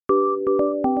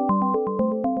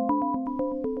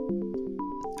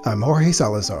I'm Jorge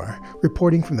Salazar,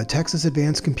 reporting from the Texas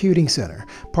Advanced Computing Center,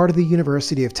 part of the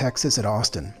University of Texas at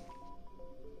Austin.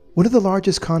 One of the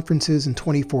largest conferences in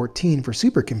 2014 for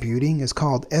supercomputing is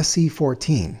called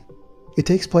SC14. It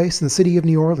takes place in the city of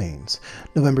New Orleans,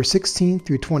 November 16th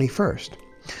through 21st.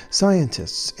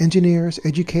 Scientists, engineers,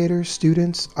 educators,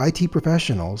 students, IT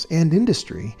professionals, and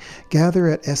industry gather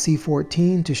at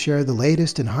SC14 to share the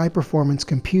latest in high-performance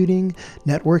computing,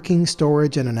 networking,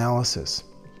 storage, and analysis.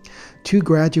 Two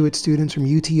graduate students from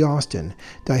UT Austin,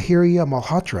 Dahiria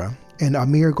Malhotra and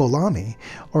Amir Gholami,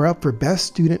 are up for Best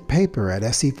Student Paper at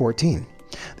SC14.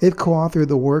 They've co-authored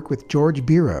the work with George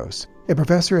Biros, a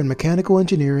professor in mechanical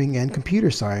engineering and computer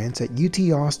science at UT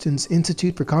Austin's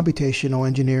Institute for Computational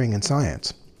Engineering and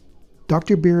Science.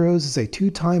 Dr. Biros is a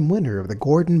two-time winner of the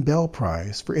Gordon Bell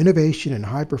Prize for Innovation in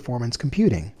High-Performance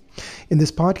Computing. In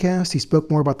this podcast, he spoke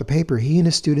more about the paper he and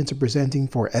his students are presenting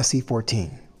for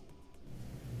SC14.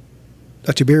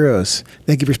 Dr. Biros,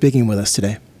 thank you for speaking with us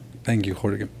today. Thank you,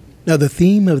 Jorge. Now, the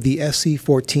theme of the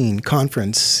SC14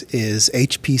 conference is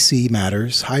HPC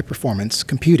Matters, High Performance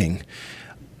Computing.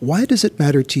 Why does it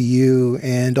matter to you?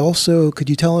 And also,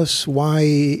 could you tell us why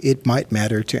it might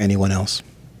matter to anyone else?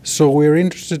 So we're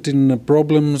interested in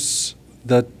problems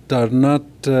that are not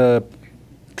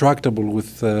tractable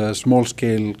with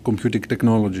small-scale computing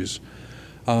technologies.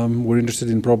 We're interested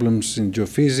in problems in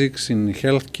geophysics, in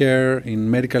healthcare, in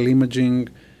medical imaging,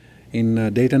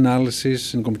 in data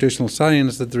analysis, in computational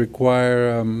science that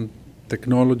require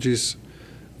technologies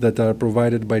that are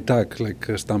provided by TAC, like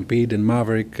Stampede and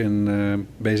Maverick, and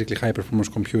basically high-performance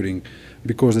computing,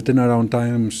 because the turnaround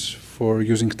times for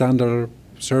using standard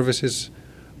services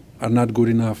are not good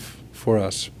enough for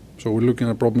us. So we're looking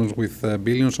at problems with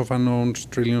billions of unknowns,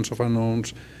 trillions of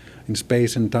unknowns, in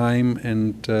space and time,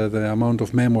 and the amount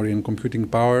of memory and computing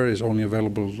power is only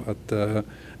available at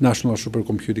national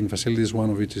supercomputing facilities,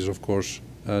 one of which is, of course,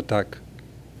 TAC.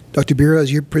 Dr.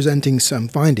 Biros, you're presenting some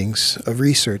findings of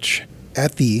research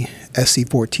at the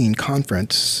SC14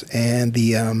 conference, and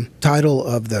the title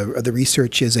of the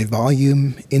research is a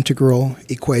volume integral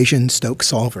equation Stokes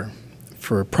solver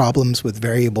for problems with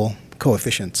variable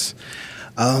coefficients.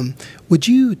 Would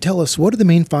you tell us what are the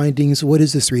main findings? What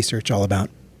is this research all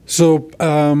about? So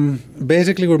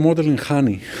basically we're modeling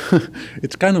honey.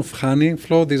 It's kind of honey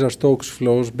flow. These are Stokes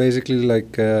flows, basically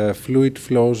like fluid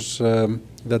flows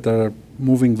that are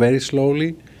moving very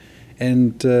slowly.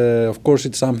 And of course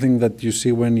it's something that you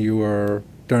see when you are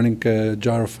turning a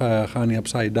jar of honey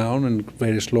upside down and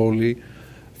very slowly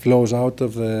flows out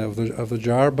of the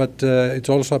jar. But it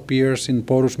also appears in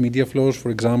porous media flows, for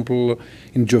example,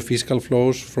 in geophysical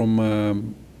flows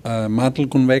from mantle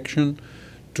convection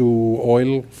to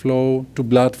oil flow, to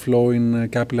blood flow in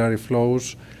capillary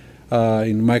flows,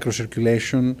 in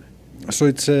microcirculation. So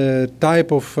it's a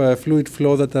type of fluid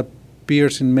flow that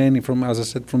appears in many, from, as I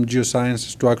said, from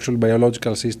geosciences to actual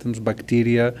biological systems,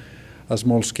 bacteria,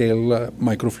 small-scale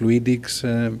microfluidics,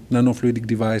 nanofluidic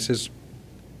devices.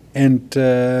 And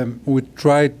we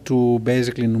try to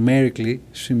basically numerically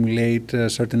simulate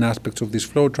certain aspects of this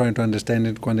flow, trying to understand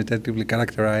it, quantitatively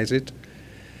characterize it.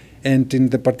 And in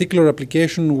the particular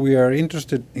application, we are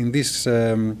interested in these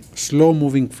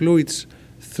slow-moving fluids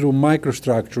through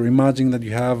microstructure. Imagine that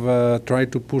you have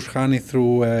tried to push honey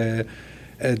through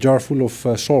a jar full of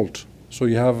salt. So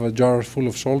you have a jar full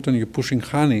of salt and you're pushing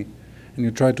honey, and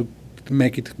you try to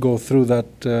make it go through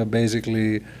that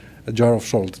basically a jar of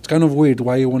salt. It's kind of weird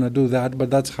why you want to do that,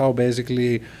 but that's how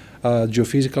basically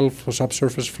geophysical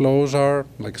subsurface flows are,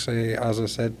 like say, as I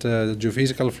said,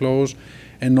 geophysical flows.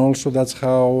 And also that's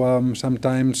how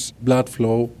sometimes blood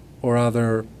flow or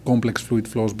other complex fluid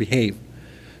flows behave.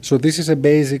 So this is a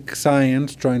basic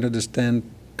science trying to understand,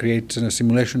 create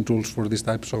simulation tools for these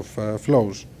types of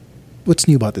flows. What's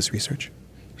new about this research?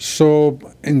 So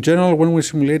in general, when we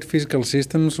simulate physical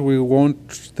systems, we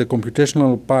want the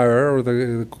computational power or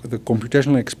the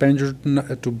computational expenditure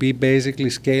to be basically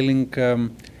scaling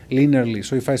linearly.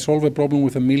 So if I solve a problem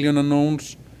with 1 million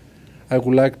unknowns, I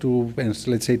would like to, and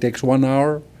let's say it takes 1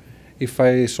 hour. If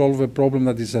I solve a problem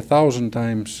that is 1,000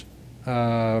 times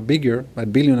bigger,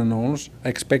 1 billion unknowns, I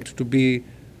expect it to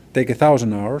take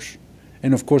 1,000 hours.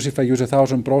 And of course, if I use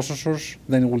 1,000 processors,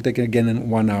 then it will take again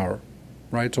 1 hour,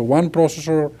 right? So one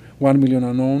processor, 1 million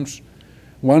unknowns,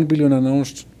 1 billion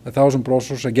unknowns, 1,000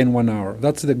 processors, again 1 hour.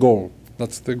 That's the goal.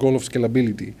 That's the goal of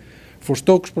scalability. For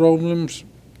Stokes problems,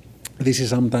 this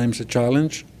is sometimes a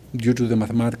challenge due to the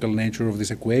mathematical nature of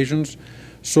these equations.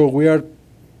 So we are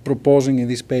proposing in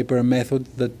this paper a method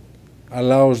that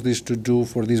allows this to do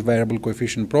for these variable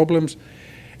coefficient problems.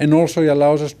 And also it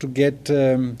allows us to get,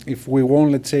 if we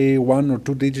want, let's say, 1 or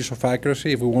 2 digits of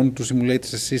accuracy, if we want to simulate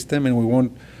the system and we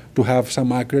want to have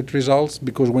some accurate results,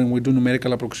 because when we do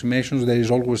numerical approximations, there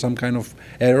is always some kind of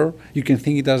error. You can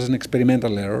think it as an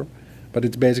experimental error, but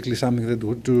it's basically something that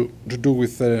to do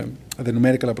with the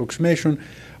numerical approximation.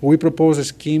 We propose a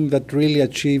scheme that really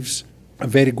achieves a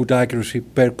very good accuracy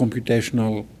per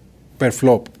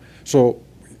flop. So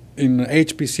in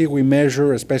HPC, we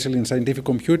measure, especially in scientific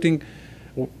computing,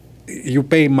 you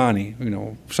pay money.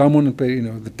 Someone pay.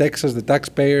 The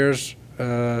taxpayers,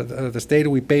 the state.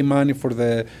 We pay money for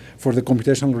the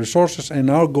computational resources, and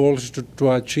our goal is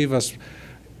to achieve as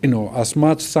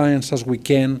much science as we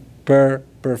can per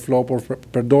flop or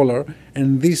per dollar.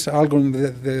 And this algorithm,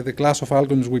 the class of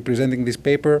algorithms we present in this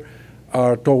paper,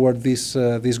 are toward this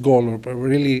goal of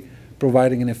really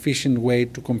providing an efficient way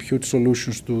to compute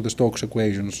solutions to the Stokes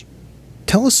equations.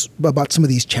 Tell us about some of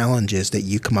these challenges that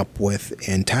you come up with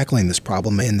in tackling this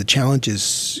problem, and the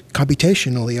challenges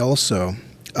computationally also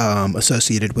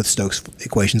associated with Stokes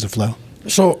equations of flow.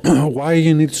 So why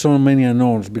you need so many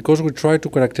unknowns? Because we try to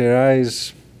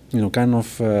characterize,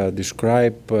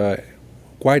 describe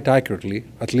quite accurately,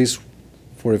 at least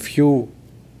for a few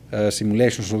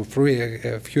simulations or a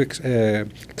few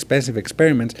expensive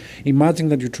experiments. Imagine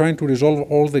that you're trying to resolve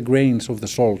all the grains of the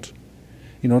salt.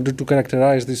 In order to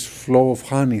characterize this flow of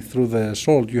honey through the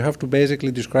salt, you have to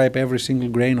basically describe every single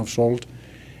grain of salt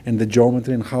and the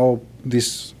geometry and how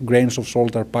these grains of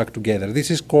salt are packed together.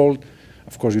 This is called,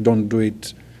 of course you don't do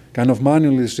it kind of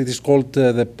manually, it is called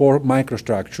the pore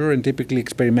microstructure, and typically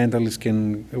experimentalists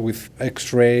can, with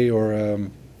X-ray or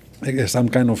some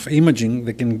kind of imaging,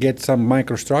 they can get some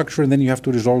microstructure, and then you have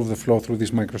to resolve the flow through this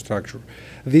microstructure.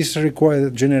 This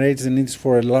generates the needs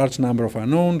for a large number of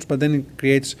unknowns, but then it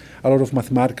creates a lot of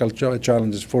mathematical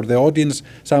challenges. For the audience,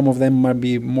 some of them might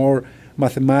be more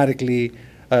mathematically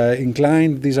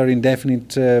inclined. These are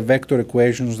indefinite vector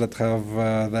equations that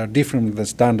are different than the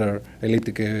standard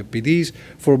elliptic PDEs.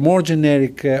 For more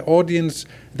generic audience,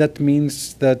 that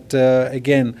means that,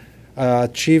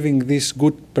 achieving this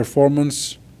good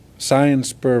performance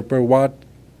science per watt,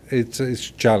 it's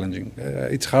challenging.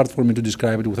 It's hard for me to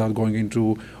describe it without going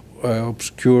into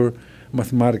obscure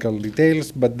mathematical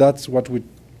details, but that's what we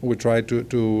try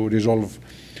to resolve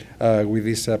with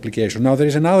this application. Now there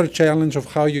is another challenge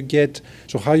of how you get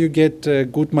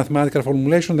good mathematical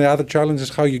formulation. The other challenge is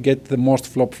how you get the most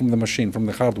flop from the machine, from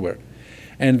the hardware.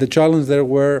 And the challenge there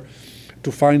were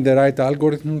to find the right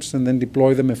algorithms and then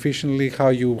deploy them efficiently,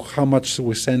 how much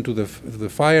we send to the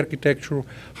PHY architecture,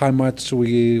 how much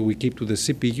we keep to the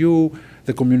CPU,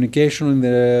 the communication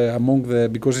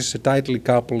because it's a tightly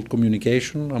coupled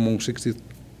communication among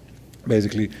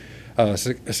 62K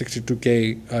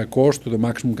cores to the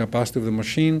maximum capacity of the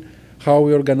machine, how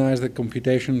we organize the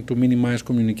computation to minimize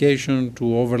communication,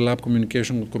 to overlap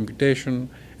communication with computation,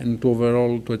 and to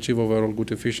achieve overall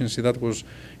good efficiency. That was,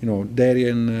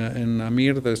 Darian and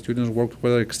Amir, the students worked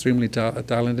together, extremely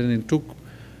talented, and it took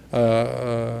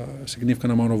a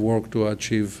significant amount of work to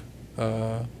achieve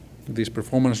this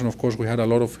performance. And of course, we had a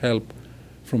lot of help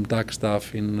from TAC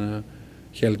staff in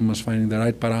helping us finding the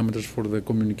right parameters for the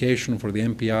communication, for the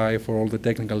MPI, for all the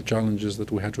technical challenges that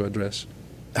we had to address.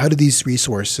 How do these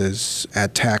resources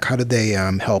at TAC, how did they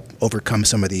help overcome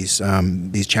some of these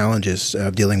challenges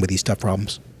of dealing with these tough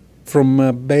problems? From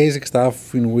basic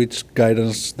stuff in which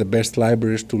guidance, the best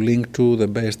libraries to link to, the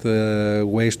best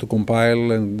ways to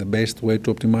compile, and the best way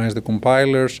to optimize the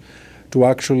compilers, to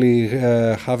actually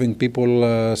having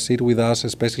people sit with us,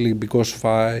 especially because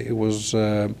PHY was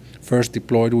first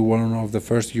deployed. We were one of the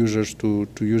first users to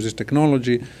use this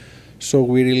technology. So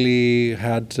we really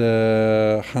had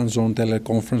hands-on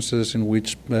teleconferences in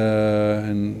which,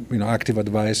 and active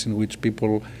advice in which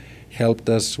people helped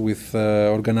us with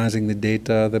organizing the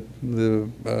data, the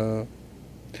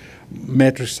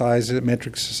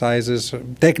metric sizes,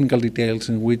 technical details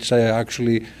in which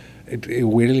we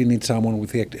really need someone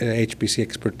with HPC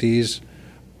expertise.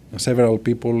 Several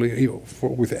people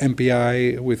with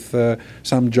MPI, with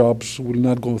some jobs will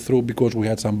not go through because we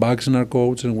had some bugs in our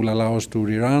codes, and will allow us to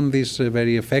rerun this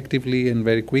very effectively and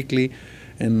very quickly,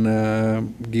 and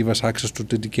give us access to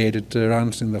dedicated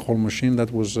runs in the whole machine.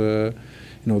 That was, the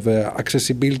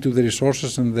accessibility to the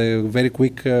resources and the very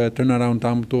quick turnaround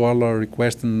time to all our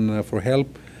requests and for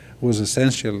help was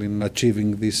essential in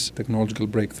achieving these technological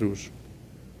breakthroughs.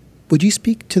 Would you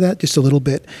speak to that just a little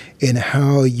bit in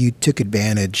how you took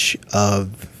advantage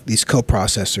of these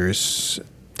coprocessors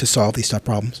to solve these tough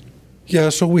problems? Yeah,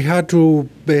 so we had to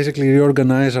basically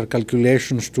reorganize our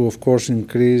calculations to, of course,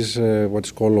 increase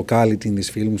what's called locality in this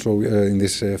field.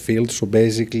 So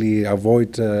basically,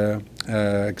 avoid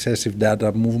excessive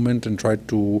data movement and try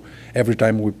to, every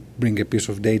time we bring a piece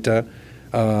of data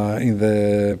in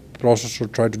the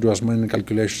processor, try to do as many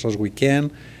calculations as we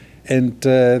can. And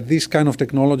this kind of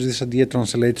technology, this idea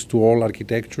translates to all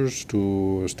architectures,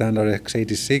 to standard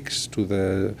x86, to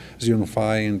the Xeon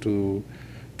Phi, and to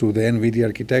the NVIDIA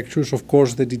architectures. Of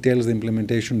course, the details, the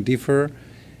implementation differ,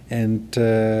 and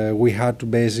we had to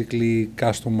basically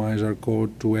customize our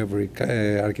code to every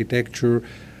architecture,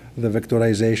 the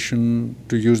vectorization,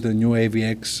 to use the new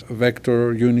AVX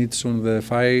vector units on the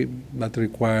Phi that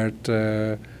required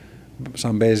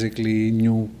some basically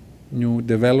new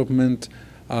development.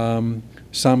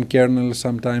 Some kernels,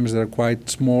 sometimes they're quite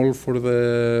small for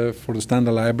the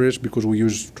standard libraries because we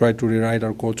try to rewrite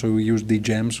our code, so we use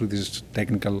dgems, which is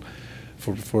technical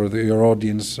for your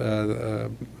audience.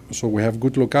 So we have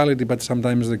good locality, but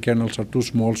sometimes the kernels are too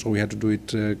small, so we have to do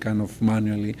it kind of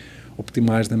manually,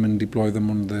 optimize them and deploy them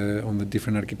on the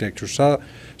different architectures.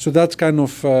 So that's kind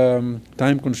of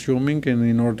time consuming, and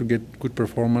in order to get good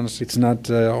performance, it's not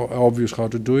obvious how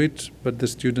to do it, but the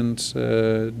students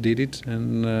did it,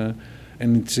 and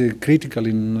it's critical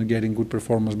in getting good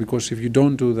performance, because if you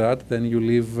don't do that, then you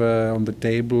leave on the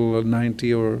table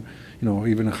 90 or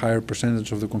even a higher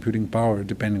percentage of the computing power,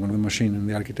 depending on the machine and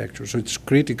the architecture. So it's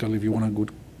critical if you want to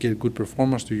get good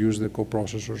performance to use the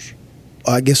coprocessors.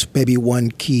 I guess maybe one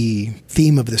key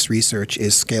theme of this research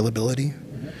is scalability.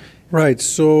 Right.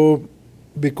 So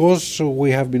because we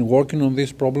have been working on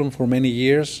this problem for many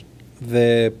years,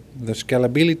 the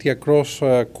scalability across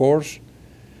cores,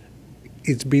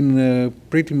 it's been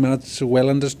pretty much well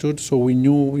understood. So we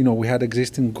knew, we had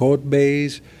existing code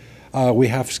base. We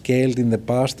have scaled in the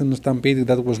past in Stampede.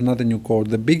 That was not a new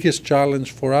code. The biggest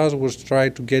challenge for us was try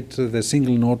to get the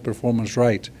single node performance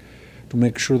right, to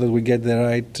make sure that we get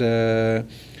the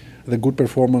good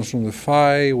performance on the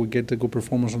Phi, we get the good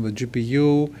performance on the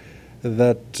GPU,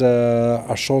 that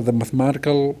the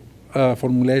mathematical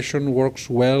formulation works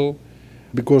well,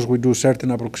 because we do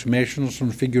certain approximations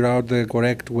and figure out the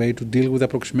correct way to deal with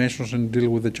approximations and deal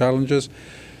with the challenges.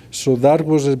 So that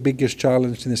was the biggest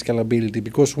challenge in the scalability,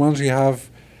 because once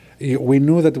we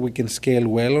knew that we can scale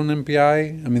well on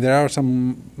MPI. I mean, there are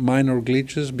some minor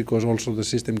glitches because also the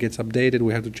system gets updated,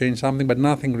 we have to change something, but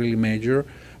nothing really major.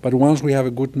 But once we have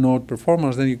a good node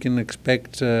performance, then you can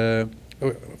expect,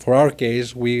 for our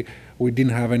case, we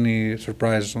didn't have any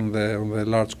surprises on the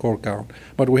large core count.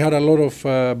 But we had a lot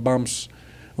of bumps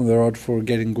on the road for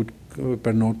getting good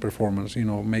per node performance,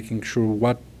 making sure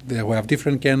we have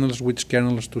different kernels, which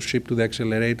kernels to ship to the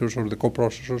accelerators or the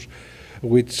coprocessors,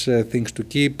 which things to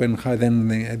keep, and how then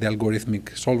the algorithmic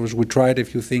solvers. We tried a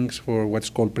few things for what's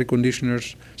called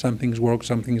preconditioners. Some things worked,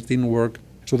 some things didn't work.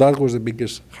 So that was the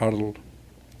biggest hurdle,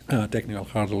 technical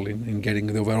hurdle in getting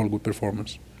the overall good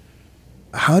performance.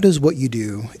 How does what you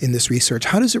do in this research,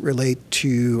 how does it relate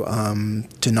to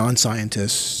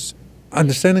non-scientists?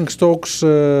 Understanding Stokes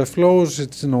flows,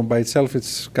 it's by itself,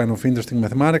 it's kind of interesting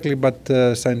mathematically, but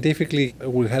scientifically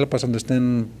it will help us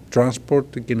understand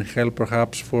transport. It can help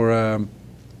perhaps for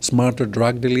smarter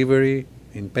drug delivery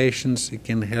in patients. It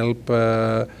can help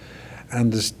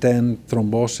understand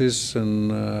thrombosis and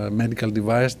medical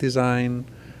device design,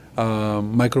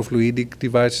 microfluidic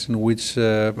devices, in which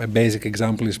a basic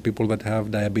example is people that have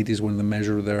diabetes when they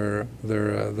measure their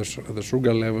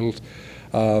sugar levels.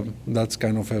 That's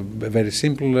kind of a very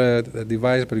simple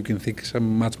device, but you can think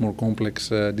some much more complex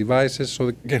devices. So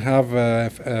it can have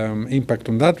impact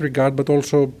on that regard, but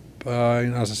also,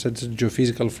 as I said,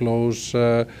 geophysical flows,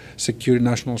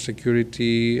 national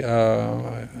security,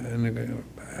 and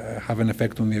have an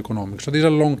effect on the economics. So these are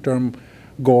long-term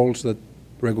goals that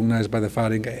recognized by the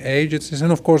funding agencies,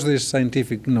 and of course, this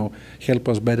scientific, help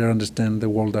us better understand the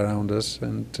world around us,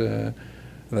 and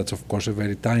that's of course a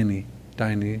very tiny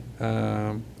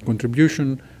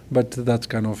contribution, but that's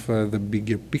kind of the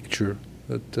bigger picture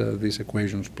that these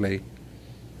equations play.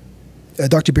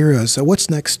 Dr. Biros,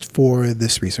 what's next for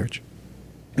this research?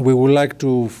 We would like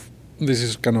to, this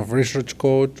is kind of research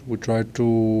code, we try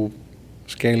to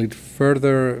scale it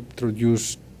further,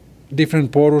 introduce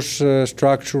different porous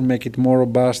structure, make it more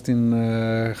robust in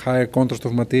higher contrast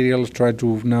of materials, try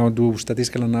to now do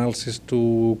statistical analysis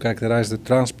to characterize the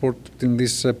transport in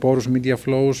these porous media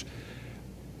flows,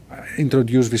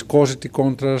 introduce viscosity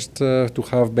contrast to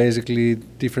have basically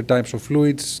different types of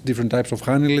fluids, different types of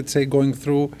honey, let's say, going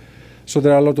through. So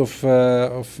there are a lot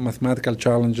of mathematical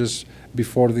challenges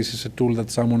before this is a tool that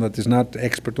someone that is not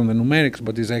expert on the numerics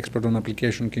but is expert on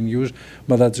application can use.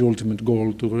 But that's the ultimate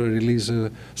goal, to release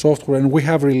software. And we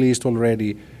have released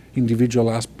already individual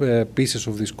pieces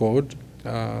of this code,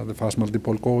 the fast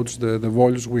multiple codes, the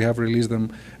volumes. We have released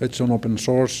them. It's on open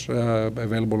source,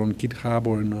 available on GitHub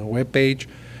or in a web page.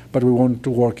 But we want to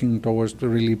working towards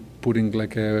really putting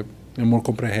like a more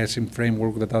comprehensive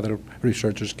framework that other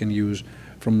researchers can use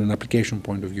from an application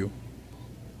point of view.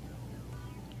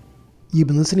 You've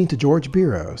been listening to George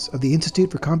Biros of the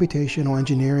Institute for Computational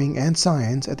Engineering and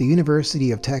Science at the University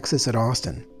of Texas at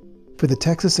Austin. For the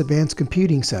Texas Advanced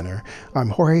Computing Center, I'm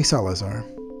Jorge Salazar.